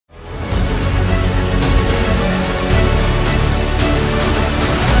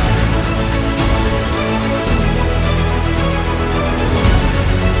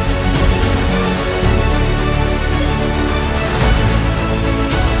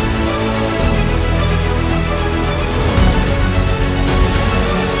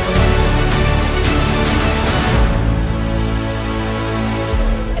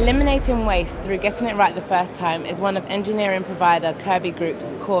eliminating waste through getting it right the first time is one of engineering provider Kirby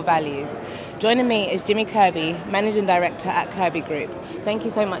Group's core values. Joining me is Jimmy Kirby, Managing Director at Kirby Group. Thank you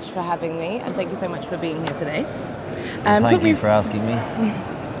so much for having me, and thank you so much for being here today. Thank you for asking me.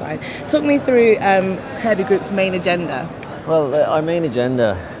 That's fine. Talk me through Kirby Group's main agenda. Well, our main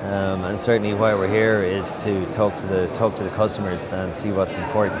agenda, and certainly why we're here, is to talk to the customers and see what's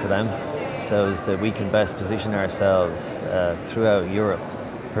important to them, so as that we can best position ourselves throughout Europe,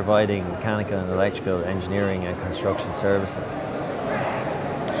 providing mechanical and electrical engineering and construction services.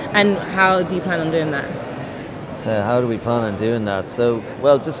 And how do you plan on doing that? So how do we plan on doing that? So,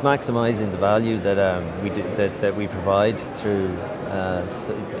 well, just maximising the value that we provide through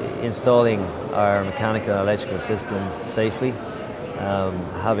installing our mechanical and electrical systems safely,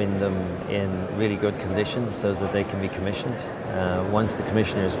 having them in really good condition so that they can be commissioned once the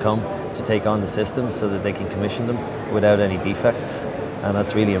commissioners come to take on the systems, so that they can commission them without any defects, and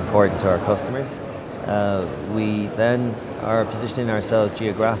that's really important to our customers. We then are positioning ourselves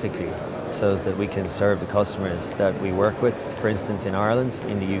geographically so that we can serve the customers that we work with. For instance, in Ireland,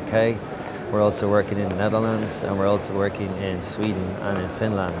 in the UK, we're also working in the Netherlands, and we're also working in Sweden and in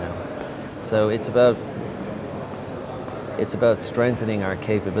Finland now. So it's about strengthening our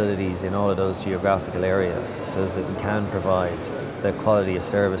capabilities in all of those geographical areas so that we can provide the quality of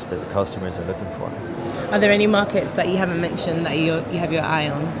service that the customers are looking for. Are there any markets that you haven't mentioned that you have your eye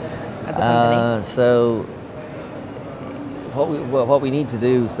on as a company? So what we need to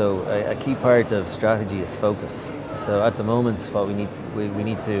do, so a key part of strategy is focus. So at the moment, what we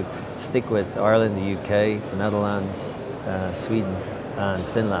need to stick with Ireland, the UK, the Netherlands, Sweden and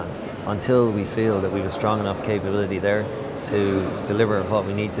Finland, until we feel that we have a strong enough capability there to deliver what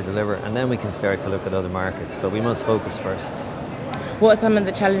we need to deliver, and then we can start to look at other markets, but we must focus first. What are some of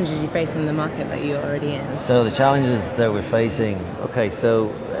the challenges you face in the market that you're already in? So the challenges that we're facing,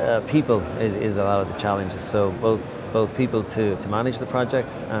 people is a lot of the challenges. So both people to manage the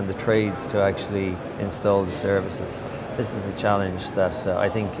projects and the trades to actually install the services. This is a challenge that I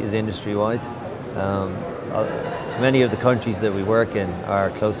think is industry-wide. Many of the countries that we work in are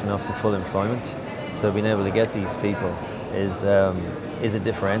close enough to full employment, so being able to get these people is a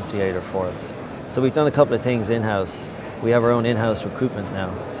differentiator for us. So we've done a couple of things in-house. We have our own in-house recruitment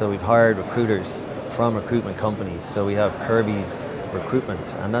now, so we've hired recruiters from recruitment companies. So we have Kirby's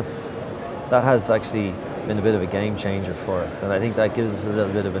recruitment, and that has actually been a bit of a game changer for us, and I think that gives us a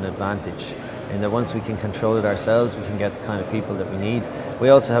little bit of an advantage in that once we can control it ourselves, we can get the kind of people that we need. We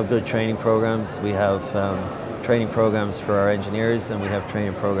also have good training programs. We have training programs for our engineers, and we have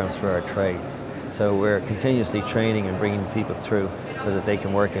training programs for our trades. So we're continuously training and bringing people through so that they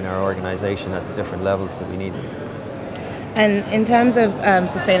can work in our organisation at the different levels that we need them. And in terms of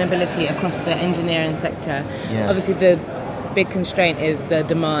sustainability across the engineering sector, yes. Obviously the big constraint is the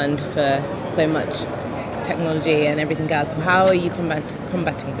demand for so much technology and everything else. How are you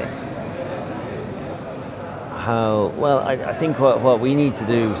combating this? Well, I think what we need to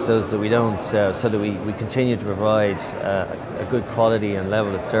do so that we don't, so that we continue to provide a good quality and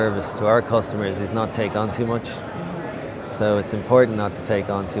level of service to our customers is not take on too much. So it's important not to take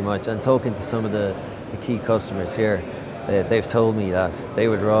on too much. And talking to some of the key customers here, they've told me that they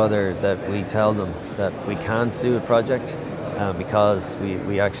would rather that we tell them that we can't do a project because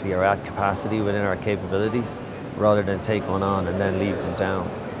we actually are at capacity within our capabilities, rather than take one on and then leave them down.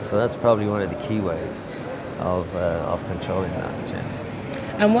 So that's probably one of the key ways of controlling that.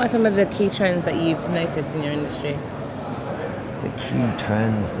 Yeah. And what are some of the key trends that you've noticed in your industry? The key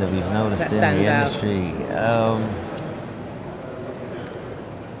trends that we've noticed in the industry.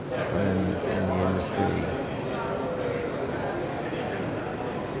 Trends in the industry.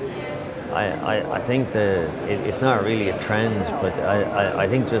 I think it's not really a trend, but I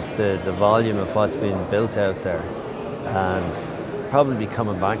think just the volume of what's being built out there, and probably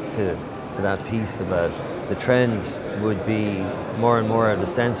coming back to that piece about the trend would be more and more of the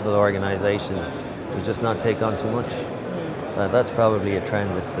sensible organisations would just not take on too much. That's probably a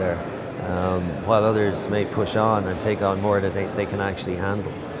trend that's there, while others may push on and take on more that they can actually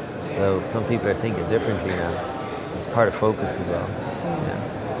handle. So some people are thinking differently now. It's part of focus as well. Yeah.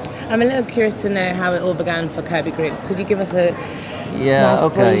 I'm a little curious to know how it all began for Kirby Group. Could you give us a nice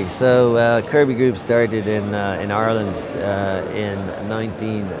brief? So Kirby Group started in Ireland in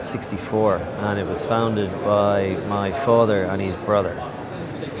 1964, and it was founded by my father and his brother.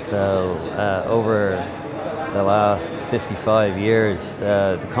 So over the last 55 years,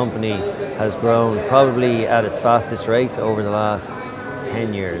 the company has grown probably at its fastest rate over the last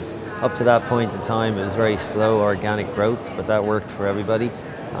 10 years. Up to that point in time, it was very slow organic growth, but that worked for everybody.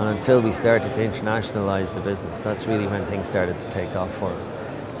 And until we started to internationalize the business, that's really when things started to take off for us.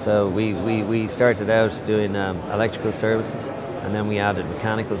 So we started out doing electrical services, and then we added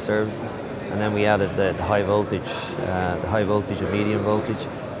mechanical services, and then we added the high voltage and medium voltage.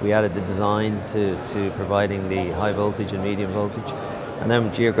 We added the design to providing the high voltage and medium voltage. And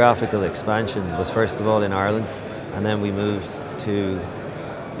then geographical expansion was first of all in Ireland, and then we moved to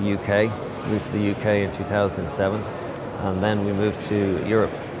the UK. Moved to the UK in 2007, and then we moved to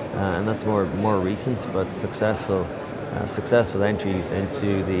Europe, and that's more recent but successful entries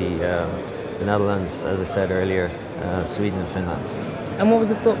into the Netherlands, as I said earlier, Sweden and Finland. And what was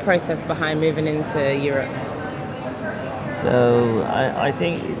the thought process behind moving into Europe? So I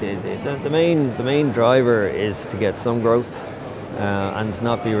think the main driver is to get some growth and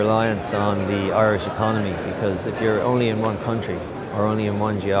not be reliant on the Irish economy, because if you're only in one country or only in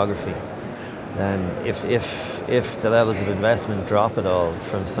one geography, then if the levels of investment drop at all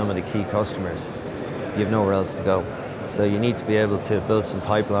from some of the key customers, you have nowhere else to go. So you need to be able to build some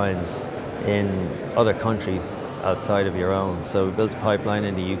pipelines in other countries outside of your own. So we built a pipeline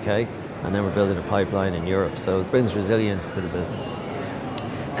in the UK, and then we're building a pipeline in Europe. So it brings resilience to the business.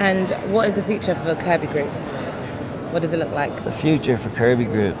 And what is the future for Kirby Group? What does it look like? The future for Kirby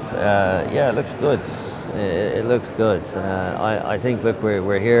Group, yeah, it looks good. It looks good. I think, look,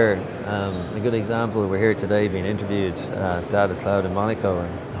 we're here. A good example, we're here today being interviewed at Data Cloud in Monaco, and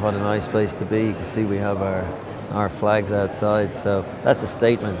what a nice place to be. You can see we have our flags outside, so that's a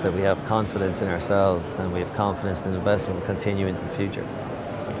statement that we have confidence in ourselves, and we have confidence in investment will continue into the future.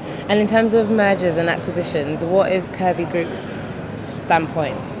 And in terms of mergers and acquisitions, what is Kirby Group's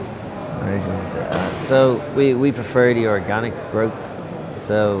standpoint? So we prefer the organic growth.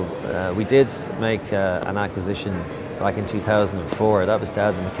 So we did make an acquisition back in 2004. That was to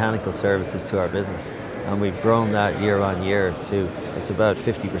add the mechanical services to our business, and we've grown that year on year to, it's about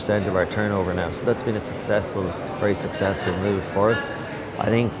 50% of our turnover now. So that's been a very successful move for us. I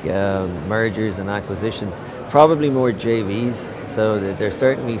think mergers and acquisitions, probably more JVs. So there's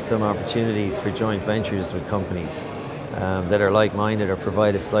certainly some opportunities for joint ventures with companies that are like-minded or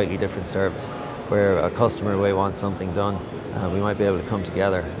provide a slightly different service, where a customer may want something done. We might be able to come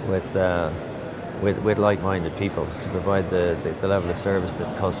together with like-minded people to provide the level of service that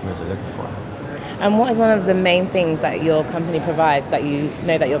the customers are looking for. And what is one of the main things that your company provides that you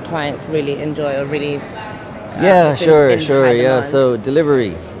know that your clients really enjoy or really yeah, sure. Demand? So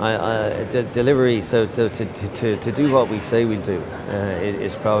delivery, delivery. So to do what we say we'll do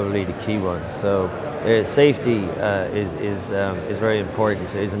is probably the key one. So safety is very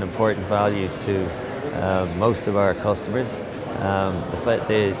important. Is an important value to most of our customers.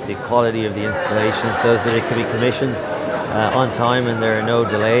 The quality of the installation, so that it can be commissioned on time and there are no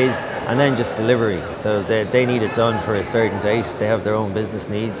delays, and then just delivery. So they need it done for a certain date. They have their own business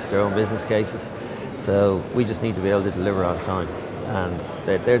needs, their own business cases. So we just need to be able to deliver on time, and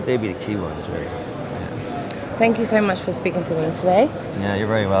they'd be the key ones, really. Yeah. Thank you so much for speaking to me today. Yeah, you're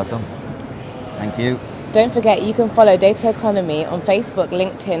very welcome. Thank you. Don't forget, you can follow Data Economy on Facebook,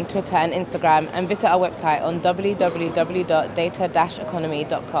 LinkedIn, Twitter and Instagram, and visit our website on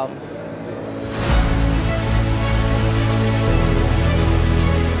www.data-economy.com.